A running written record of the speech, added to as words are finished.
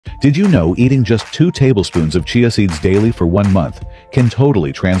Did you know eating just 2 tablespoons of chia seeds daily for 1 month can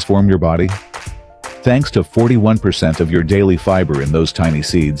totally transform your body? Thanks to 41% of your daily fiber in those tiny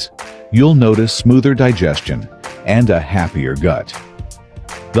seeds, you'll notice smoother digestion and a happier gut.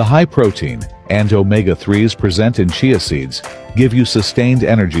 The high protein and omega-3s present in chia seeds give you sustained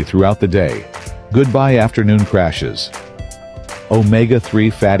energy throughout the day. Goodbye afternoon crashes.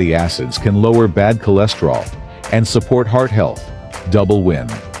 Omega-3 fatty acids can lower bad cholesterol and support heart health. Double win.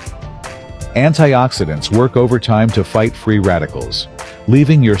 Antioxidants work overtime to fight free radicals,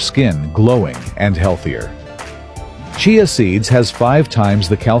 leaving your skin glowing and healthier. Chia seeds has 5 times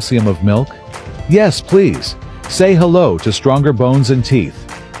the calcium of milk? Yes, please. Say hello to stronger bones and teeth.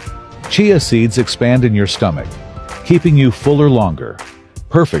 Chia seeds expand in your stomach, keeping you fuller longer.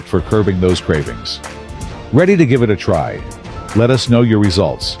 Perfect for curbing those cravings. Ready to give it a try? Let us know your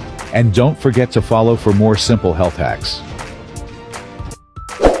results. And don't forget to follow for more simple health hacks.